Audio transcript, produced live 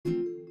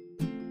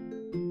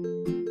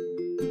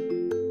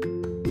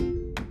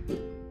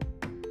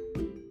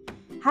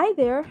Hi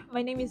there,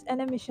 my name is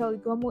Anna Michelle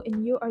Gomo,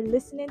 and you are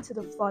listening to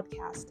the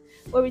Floodcast,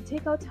 where we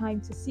take our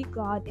time to seek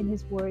God in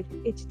His Word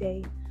each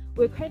day.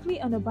 We're currently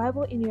on a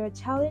Bible in Year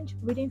challenge,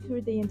 reading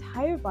through the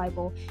entire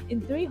Bible in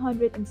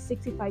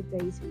 365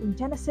 days, from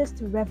Genesis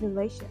to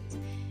Revelations.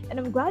 And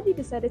I'm glad you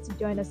decided to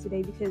join us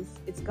today because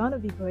it's gonna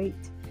be great.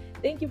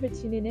 Thank you for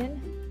tuning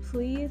in.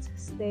 Please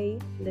stay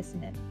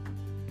listening.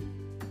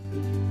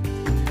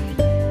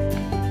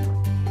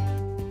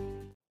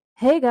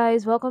 Hey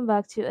guys, welcome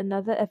back to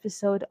another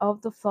episode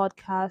of the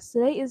Floodcast.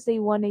 Today is day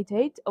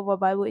 188 of our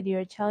Bible in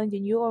Year challenge,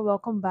 and you are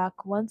welcome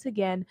back once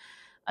again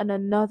on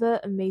another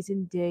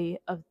amazing day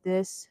of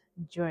this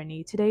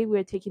journey. Today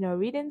we're taking our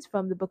readings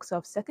from the books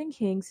of Second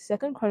Kings,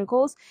 Second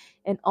Chronicles,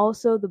 and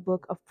also the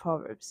book of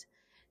Proverbs.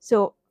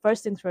 So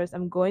first things first,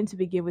 I'm going to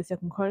begin with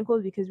Second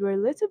Chronicles because we're a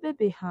little bit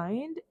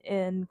behind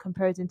in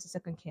comparison to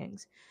Second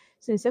Kings.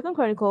 So in Second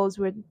Chronicles,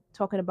 we're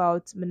talking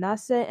about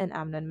Manasseh and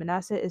Amnon.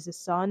 Manasseh is the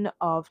son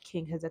of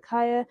King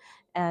Hezekiah,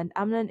 and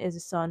Amnon is the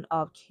son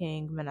of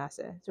King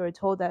Manasseh. So we're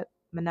told that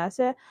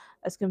Manasseh,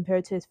 as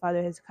compared to his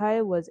father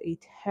Hezekiah, was a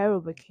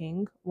terrible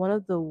king, one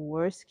of the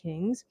worst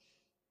kings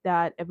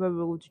that ever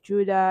ruled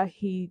Judah.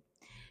 He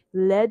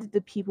led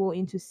the people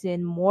into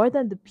sin more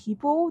than the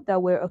people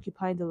that were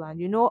occupying the land.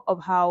 You know of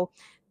how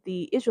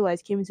the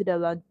Israelites came into the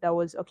land that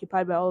was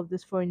occupied by all of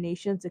these foreign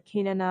nations, the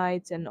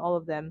Canaanites and all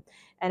of them,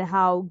 and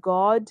how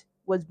God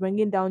was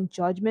bringing down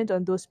judgment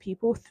on those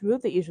people through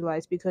the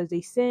Israelites because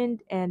they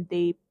sinned and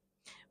they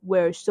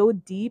were so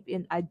deep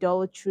in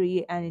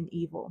idolatry and in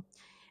evil.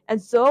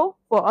 And so,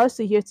 for us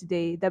to hear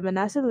today that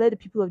Manasseh led the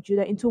people of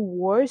Judah into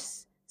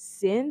worse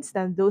sins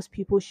than those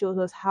people shows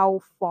us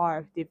how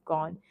far they've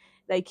gone.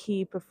 Like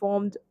he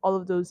performed all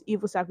of those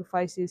evil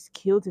sacrifices,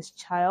 killed his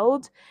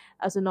child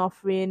as an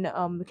offering,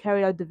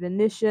 carried out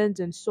divinations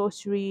and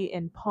sorcery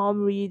and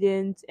palm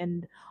readings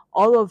and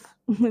all of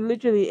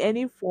literally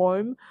any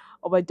form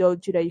of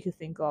idolatry that you could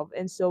think of.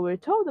 And so we're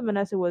told that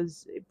Manasseh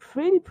was a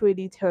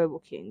pretty terrible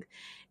king,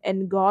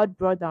 and God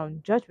brought down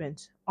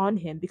judgment on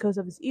him because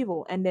of his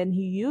evil. And then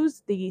he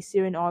used the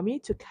Assyrian army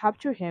to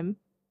capture him,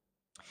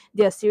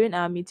 the Assyrian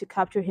army to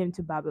capture him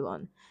to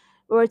Babylon.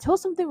 But we're told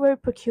something very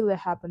peculiar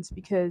happens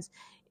because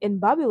in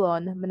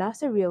Babylon,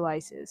 Manasseh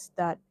realizes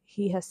that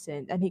he has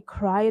sinned and he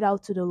cried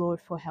out to the Lord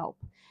for help.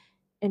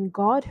 And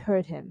God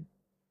heard him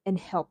and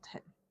helped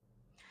him.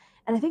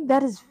 And I think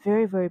that is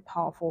very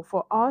powerful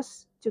for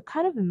us to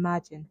kind of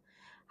imagine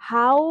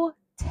how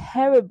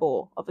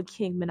terrible of a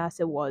king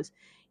Manasseh was,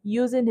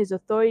 using his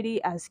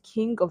authority as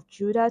king of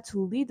Judah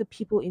to lead the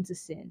people into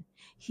sin.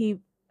 He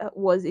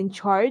was in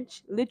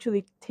charge,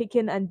 literally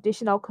taking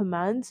additional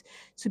commands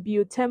to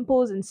build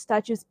temples and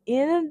statues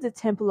in the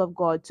temple of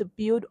God, to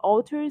build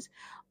altars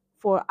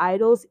for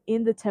idols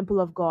in the temple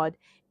of God,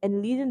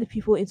 and leading the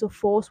people into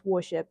false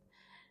worship.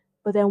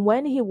 But then,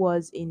 when he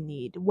was in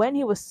need, when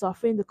he was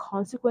suffering the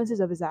consequences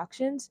of his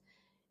actions,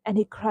 and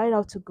he cried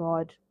out to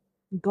God,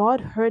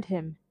 God heard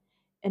him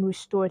and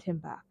restored him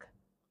back.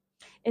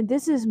 And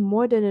this is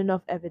more than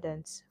enough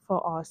evidence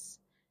for us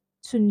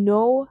to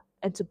know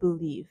and to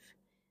believe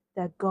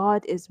that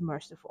God is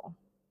merciful.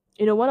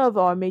 You know, one of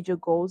our major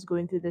goals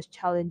going through this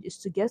challenge is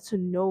to get to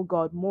know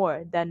God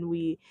more than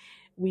we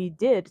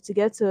did, to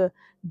get to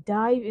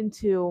dive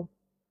into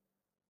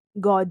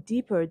God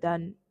deeper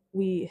than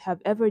we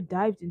have ever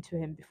dived into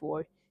him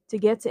before, to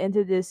get to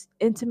enter this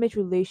intimate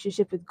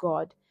relationship with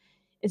God.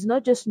 It's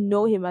not just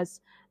know him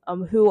as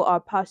who our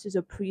pastors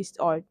or priests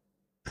are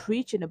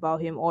preaching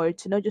about him, or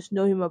to not just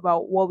know him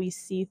about what we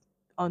see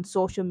on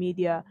social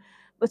media,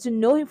 but to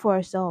know him for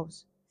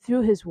ourselves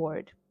through his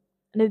word.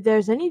 And if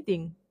there's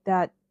anything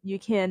that you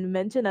can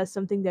mention as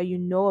something that you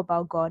know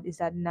about God, is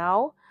that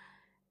now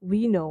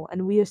we know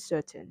and we are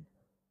certain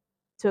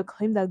to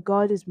claim that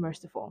God is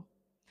merciful.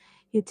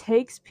 He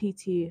takes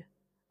pity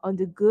on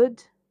the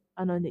good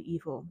and on the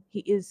evil. He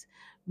is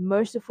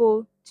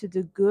merciful to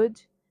the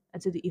good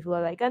and to the evil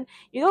alike. And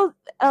you know,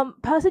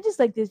 passages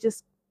like this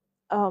just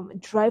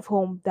drive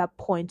home that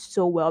point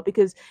so well,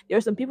 because there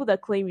are some people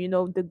that claim, you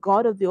know, the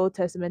God of the Old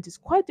Testament is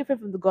quite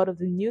different from the God of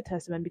the New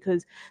Testament,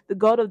 because the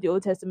God of the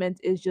Old Testament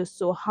is just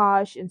so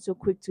harsh and so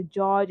quick to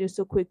judge and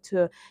so quick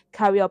to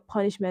carry out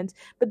punishment.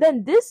 But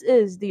then this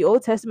is the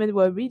Old Testament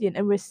we're reading,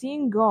 and we're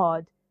seeing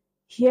God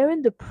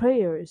hearing the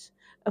prayers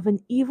of an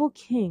evil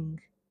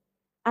king,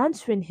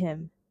 answering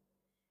him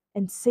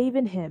and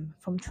saving him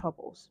from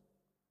troubles.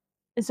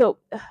 And so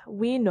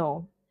we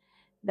know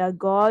that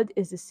God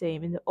is the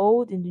same in the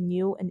old, in the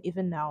new, and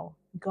even now.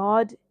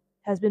 God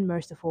has been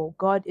merciful.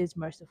 God is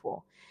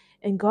merciful.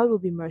 And God will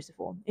be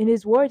merciful. In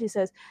his word, he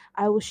says,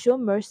 I will show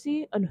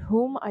mercy on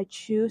whom I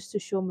choose to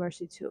show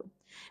mercy to.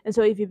 And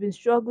so if you've been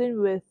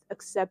struggling with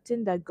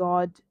accepting that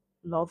God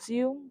loves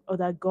you, or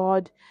that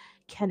God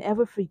can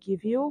ever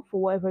forgive you for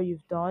whatever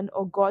you've done,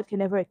 or God can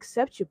ever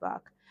accept you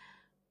back,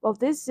 well,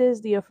 this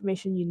is the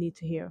information you need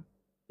to hear.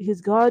 Because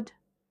God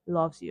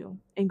loves you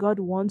and God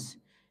wants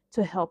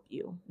to help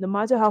you, no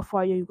matter how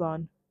far you've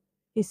gone.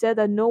 He said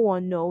that no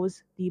one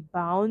knows the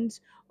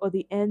bounds or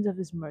the ends of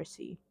his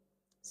mercy.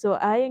 So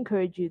I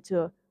encourage you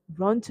to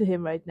run to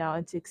him right now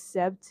and to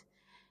accept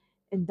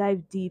and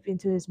dive deep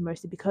into his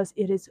mercy because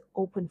it is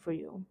open for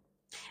you.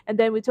 And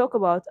then we talk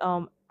about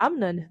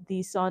Amnon,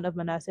 the son of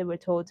Manasseh. We're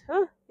told,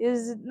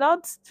 is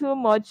not too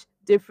much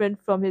different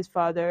from his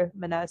father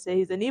Manasseh.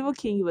 He's an evil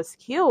king. He was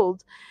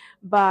killed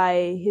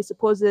by his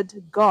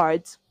supposed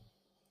guards,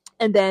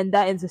 and then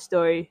that ends the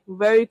story.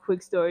 Very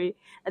quick story.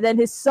 And then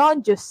his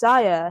son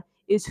Josiah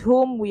is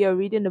whom we are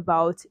reading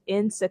about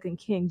in Second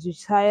Kings.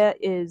 Josiah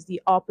is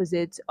the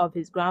opposite of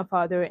his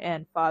grandfather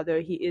and father.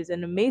 He is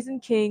an amazing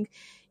king,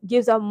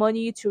 gives out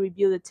money to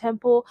rebuild the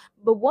temple.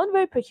 But one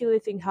very peculiar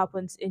thing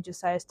happens in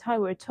Josiah's time.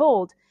 We're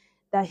told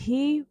that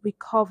he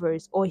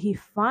recovers, or he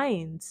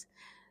finds,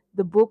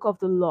 the book of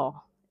the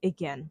law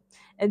again.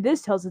 And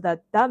this tells us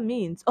that that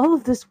means all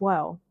of this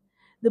while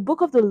the book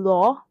of the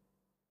law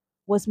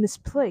was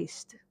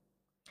misplaced.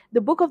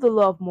 The book of the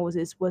law of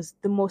Moses was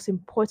the most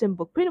important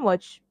book, pretty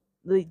much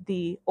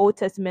the Old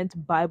Testament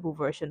Bible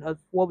version of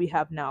what we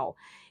have now.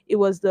 It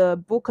was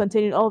the book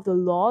containing all of the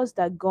laws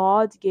that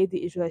God gave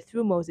the Israelites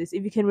through Moses.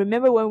 If you can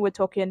remember when we were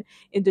talking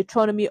in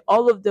Deuteronomy,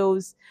 all of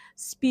those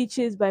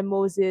speeches by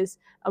Moses,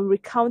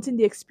 recounting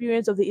the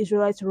experience of the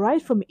Israelites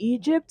right from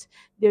Egypt,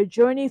 their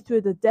journey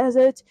through the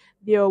desert,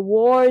 their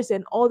wars,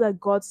 and all that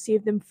God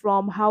saved them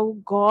from, how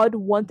God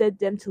wanted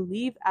them to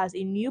live as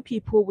a new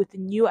people with a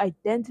new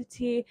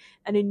identity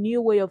and a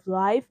new way of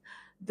life,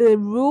 the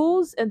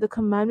rules and the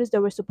commandments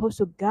that were supposed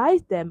to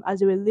guide them as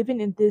they were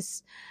living in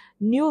this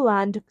new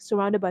land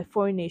surrounded by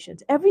foreign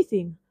nations.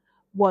 Everything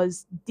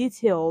was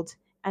detailed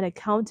and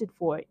accounted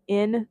for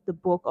in the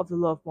book of the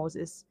law of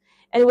Moses.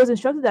 And it was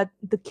instructed that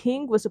the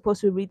king was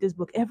supposed to read this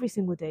book every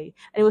single day.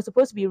 And it was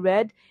supposed to be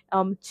read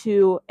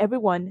to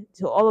everyone,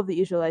 to all of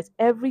the Israelites,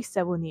 every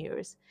 7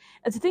 years.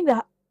 And to think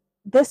that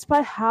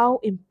despite how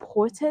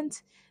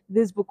important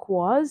this book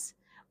was,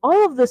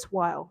 all of this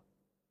while,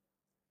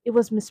 it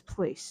was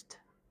misplaced.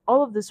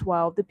 All of this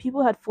while, the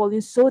people had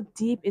fallen so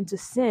deep into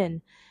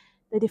sin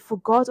that they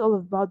forgot all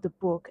about the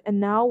book. And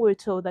now we're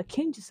told that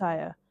King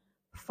Josiah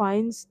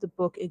finds the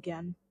book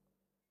again.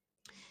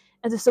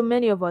 And to so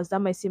many of us, that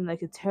might seem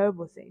like a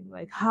terrible thing.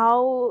 Like,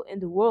 how in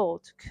the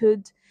world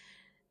could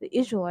the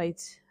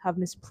Israelites have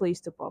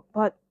misplaced the book?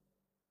 But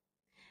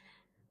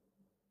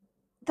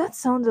that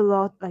sounds a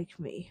lot like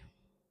me.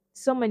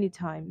 So many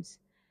times,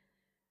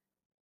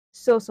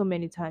 so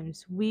many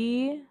times,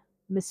 we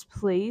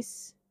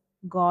misplace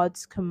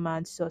God's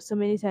commands. So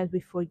many times we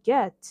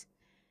forget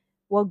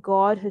what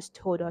God has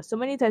told us. So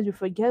many times we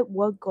forget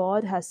what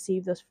God has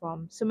saved us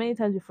from. So many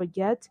times we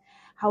forget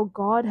how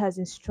God has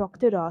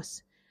instructed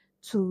us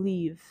to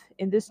live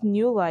in this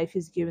new life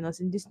He's given us,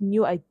 in this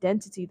new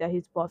identity that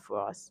He's bought for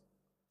us.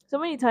 So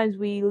many times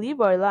we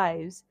live our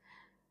lives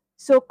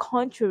so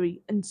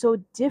contrary and so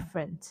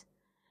different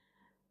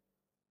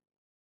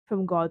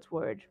from God's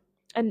word.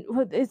 And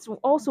it's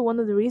also one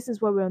of the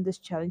reasons why we're on this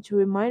challenge, to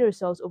remind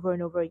ourselves over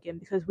and over again,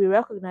 because we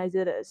recognize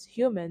that as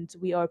humans,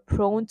 we are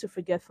prone to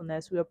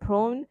forgetfulness. We are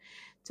prone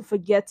to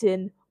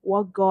forgetting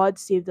what God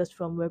saved us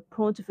from. We're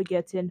prone to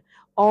forgetting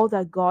all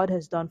that God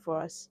has done for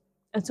us.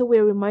 And so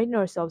we're reminding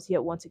ourselves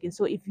yet once again.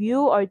 So if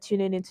you are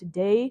tuning in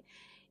today,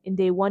 in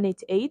day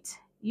 188,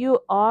 you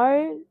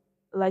are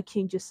like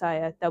King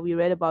Josiah that we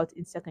read about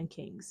in Second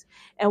Kings.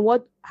 And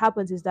what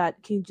happens is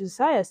that King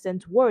Josiah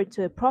sent word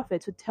to a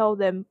prophet to tell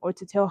them, or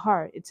to tell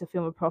her, it's a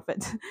film of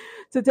prophet,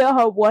 to tell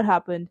her what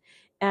happened.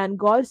 And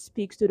God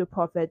speaks to the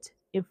prophet,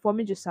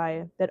 informing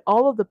Josiah that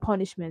all of the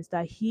punishments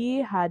that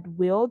he had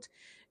willed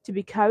to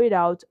be carried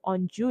out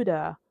on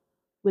Judah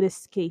would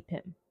escape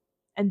him.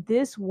 And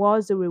this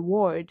was the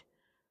reward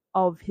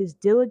of his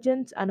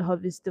diligence and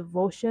of his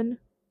devotion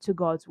to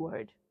God's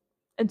word.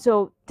 And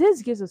so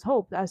this gives us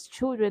hope as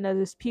children,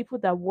 as people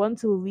that want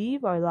to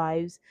live our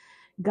lives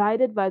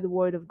guided by the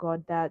word of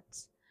God, that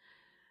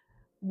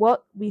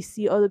what we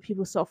see other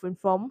people suffering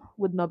from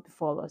would not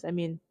befall us. I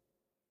mean,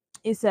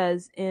 it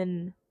says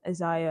in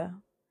Isaiah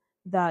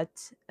that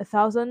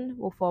 1,000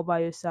 will fall by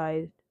your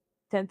side,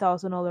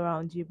 10,000 all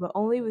around you, but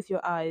only with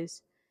your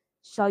eyes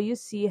shall you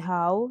see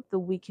how the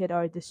wicked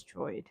are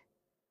destroyed.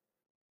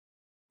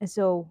 And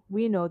so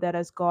we know that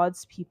as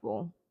God's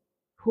people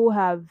who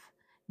have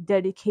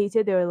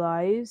dedicated their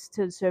lives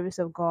to the service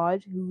of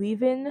God,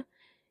 living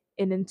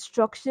in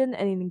instruction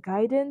and in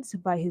guidance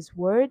by His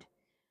word,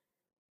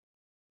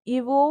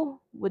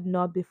 evil would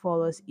not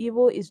befall us.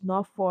 Evil is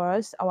not for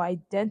us. Our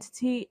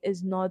identity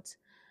is not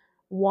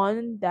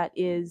one that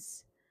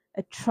is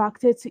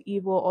attracted to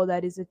evil, or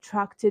that is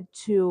attracted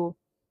to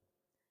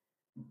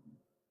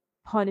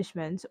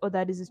punishment, or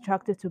that is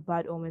attracted to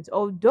bad omens.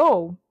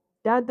 Although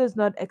that does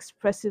not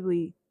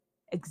expressively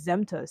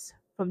exempt us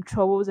from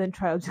troubles and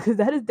trials, because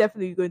that is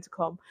definitely going to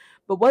come.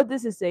 But what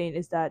this is saying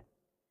is that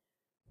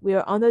we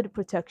are under the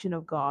protection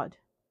of God.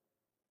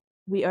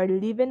 We are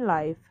living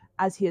life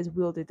as He has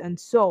willed it. And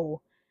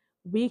so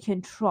we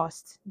can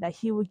trust that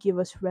He will give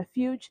us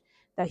refuge,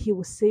 that He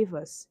will save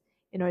us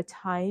in our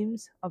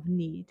times of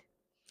need.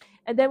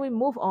 And then we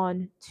move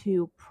on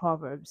to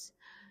Proverbs.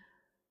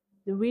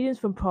 The readings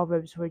from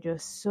Proverbs were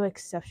just so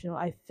exceptional.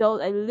 I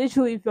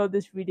literally felt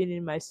this reading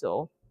in my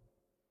soul.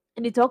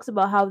 And it talks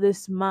about how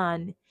this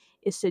man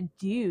is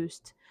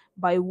seduced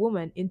by a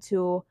woman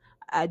into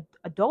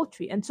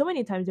adultery. And so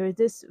many times there is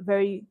this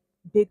very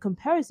big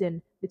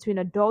comparison between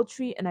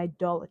adultery and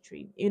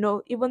idolatry.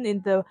 Even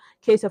in the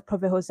case of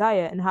Prophet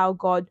Hosea, and how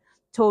God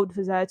told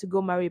Hosea to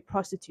go marry a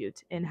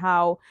prostitute, and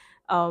how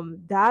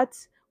that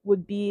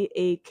would be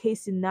a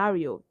case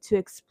scenario to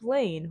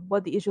explain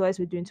what the Israelites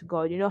were doing to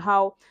God.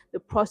 How the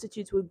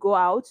prostitute would go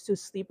out to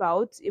sleep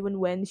out even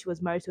when she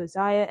was married to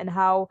Hosea, and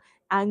how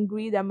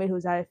angry that made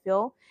Hosea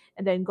feel.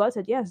 And then God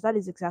said, yes, that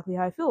is exactly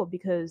how I feel,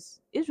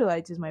 because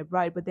Israelites is my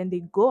bride, but then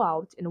they go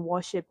out and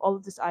worship all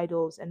of these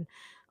idols and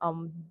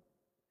um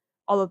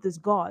all of these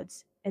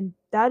gods. And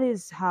that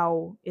is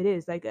how it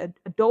is. Like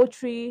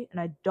adultery and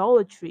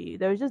idolatry,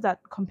 there's just that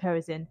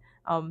comparison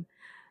um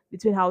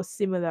between how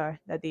similar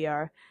that they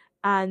are.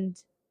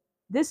 And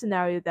this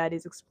scenario that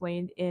is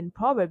explained in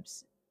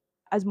Proverbs,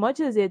 as much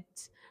as it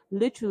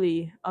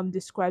literally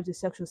describes a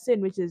sexual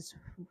sin, which is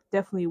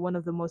definitely one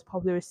of the most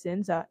popular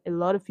sins that a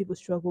lot of people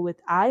struggle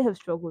with, I have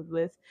struggled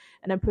with,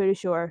 and I'm pretty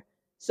sure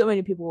so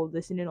many people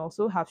listening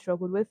also have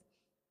struggled with.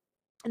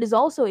 It is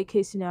also a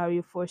case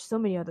scenario for so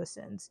many other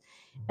sins.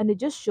 And it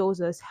just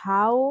shows us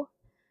how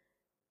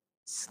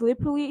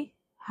slippery,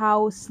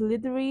 how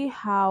slithery,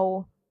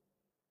 how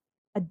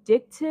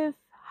addictive,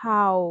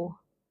 how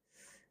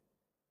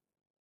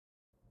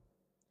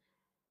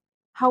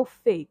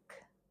fake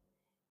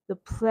the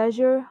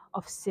pleasure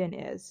of sin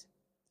is.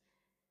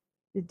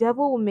 The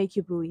devil will make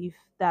you believe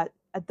that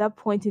at that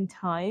point in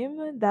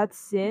time, that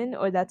sin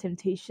or that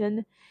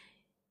temptation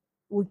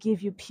will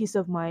give you peace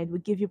of mind, will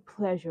give you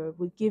pleasure,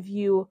 will give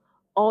you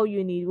all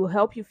you need, will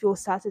help you feel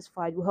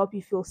satisfied, will help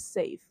you feel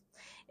safe.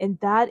 And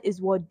that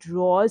is what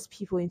draws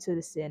people into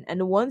the sin.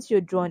 And once you're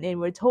drawn in,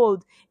 we're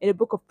told in the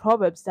book of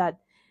Proverbs that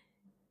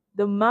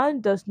the man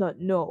does not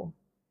know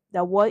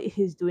that what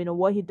he's doing or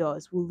what he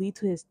does will lead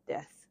to his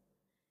death.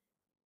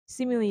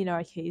 Similarly, in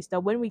our case,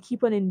 that when we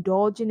keep on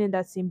indulging in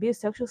that sin, be it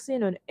sexual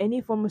sin or any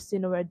form of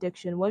sin or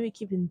addiction, when we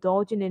keep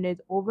indulging in it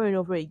over and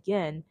over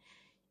again,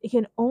 it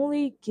can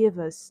only give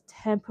us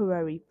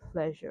temporary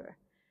pleasure.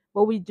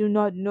 But we do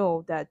not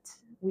know that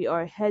we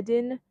are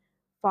heading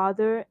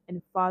farther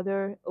and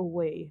farther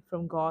away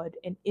from God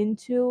and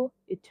into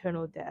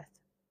eternal death.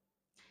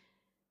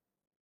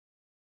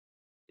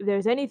 If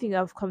there's anything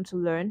I've come to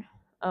learn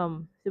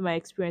through my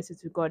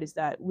experiences with God, is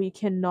that we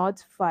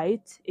cannot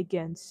fight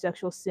against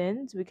sexual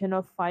sins, we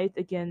cannot fight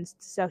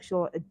against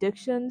sexual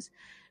addictions,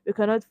 we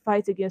cannot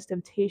fight against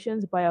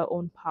temptations by our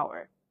own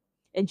power.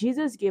 And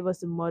Jesus gave us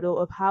the model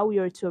of how we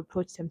are to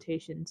approach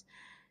temptations,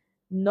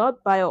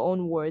 not by our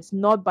own words,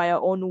 not by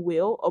our own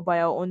will or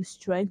by our own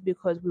strength,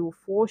 because we will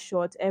fall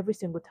short every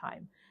single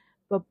time,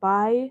 but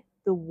by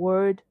the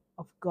word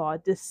of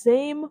God, the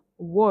same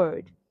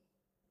word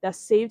that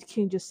saved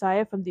King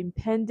Josiah from the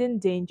impending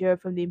danger,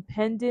 from the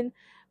impending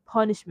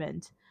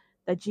punishment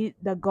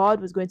that God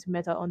was going to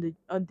mete out on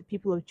the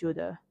people of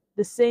Judah.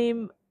 The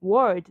same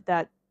word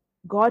that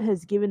God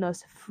has given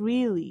us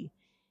freely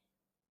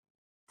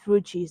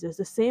through Jesus,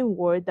 the same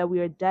word that we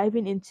are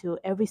diving into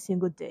every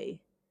single day.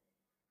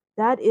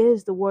 That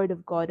is the word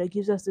of God that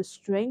gives us the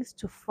strength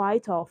to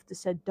fight off the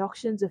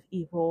seductions of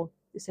evil,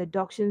 the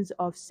seductions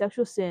of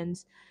sexual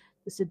sins,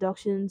 the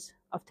seductions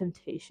of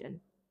temptation.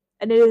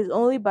 And it is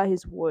only by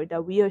his word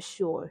that we are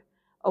sure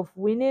of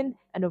winning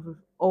and of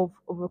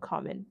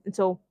overcoming. And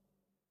so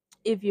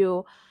if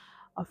you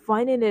are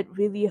finding it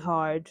really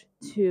hard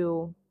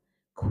to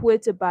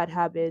quit a bad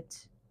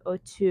habit or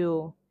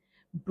to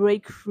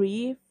break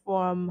free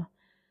from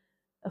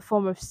a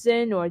form of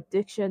sin or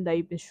addiction that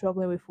you've been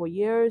struggling with for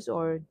years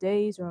or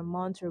days or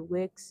months or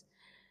weeks,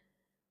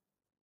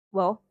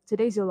 well,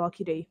 today's your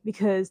lucky day,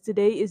 because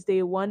today is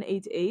day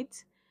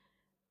 188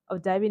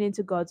 of diving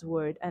into God's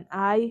word. And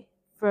I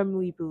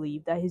firmly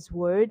believe that his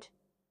word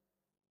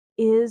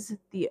is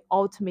the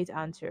ultimate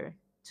answer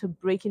to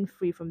breaking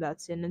free from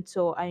that sin. And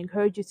so I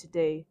encourage you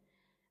today,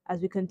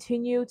 as we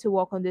continue to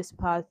walk on this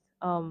path,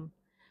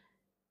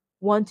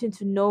 wanting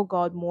to know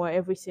God more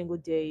every single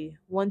day,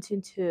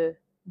 wanting to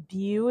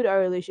build our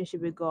relationship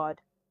with God,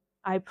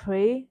 I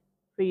pray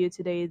for you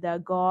today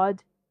that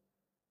God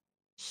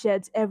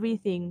sheds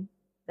everything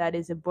that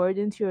is a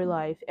burden to your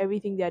life,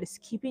 everything that is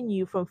keeping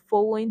you from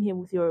following him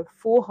with your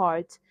full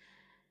heart,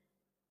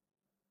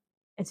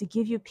 and to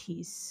give you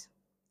peace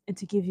and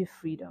to give you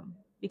freedom.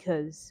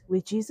 Because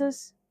with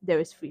Jesus, there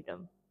is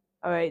freedom.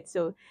 All right,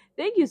 so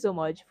thank you so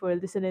much for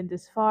listening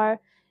this far,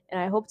 and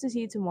I hope to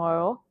see you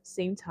tomorrow,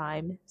 same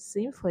time,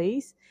 same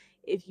place.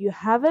 If you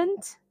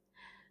haven't,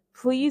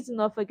 please do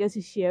not forget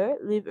to share,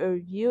 leave a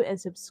review, and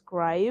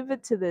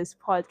subscribe to this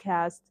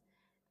podcast.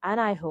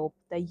 And I hope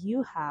that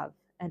you have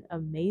an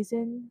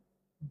amazing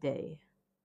day.